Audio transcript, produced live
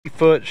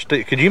30-foot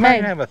stick. Could you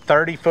imagine have a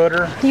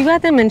 30-footer? You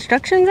got them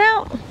instructions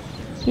out?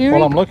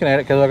 Well, I'm looking at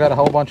it because I got a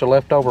whole bunch of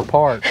leftover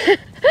parts.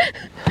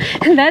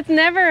 That's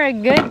never a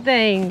good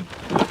thing.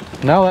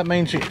 No, that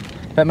means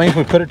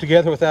we put it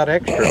together without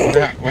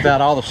extra,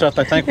 without all the stuff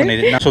they think we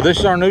needed. So this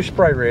is our new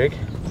spray rig.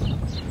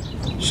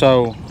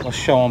 So let's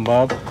show them,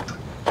 Bub.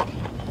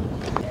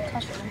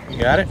 You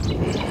got it?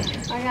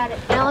 I got it.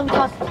 Now let me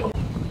toss it to you.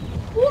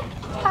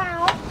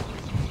 Wow.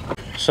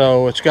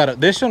 So it's got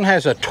this one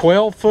has a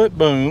 12-foot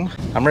boom.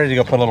 I'm ready to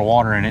go put a little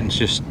water in it and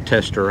just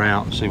test her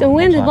out and see The what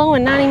wind is like.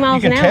 blowing 90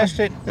 miles an hour. You can test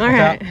it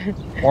without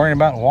worrying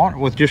about water,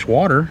 with just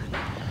water.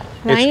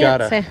 It's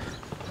got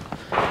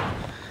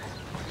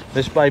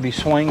this baby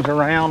swings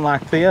around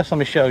like this. Let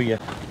me show you.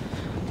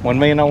 When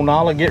me and old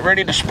Nala get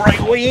ready to spray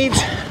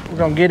weeds, we're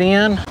gonna get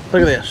in.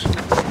 Look at this.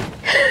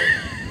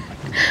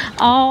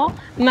 All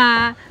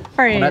my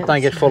friends. When that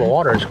thing gets full of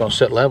water, it's gonna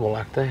sit level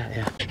like that.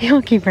 Yeah.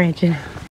 You'll keep branching.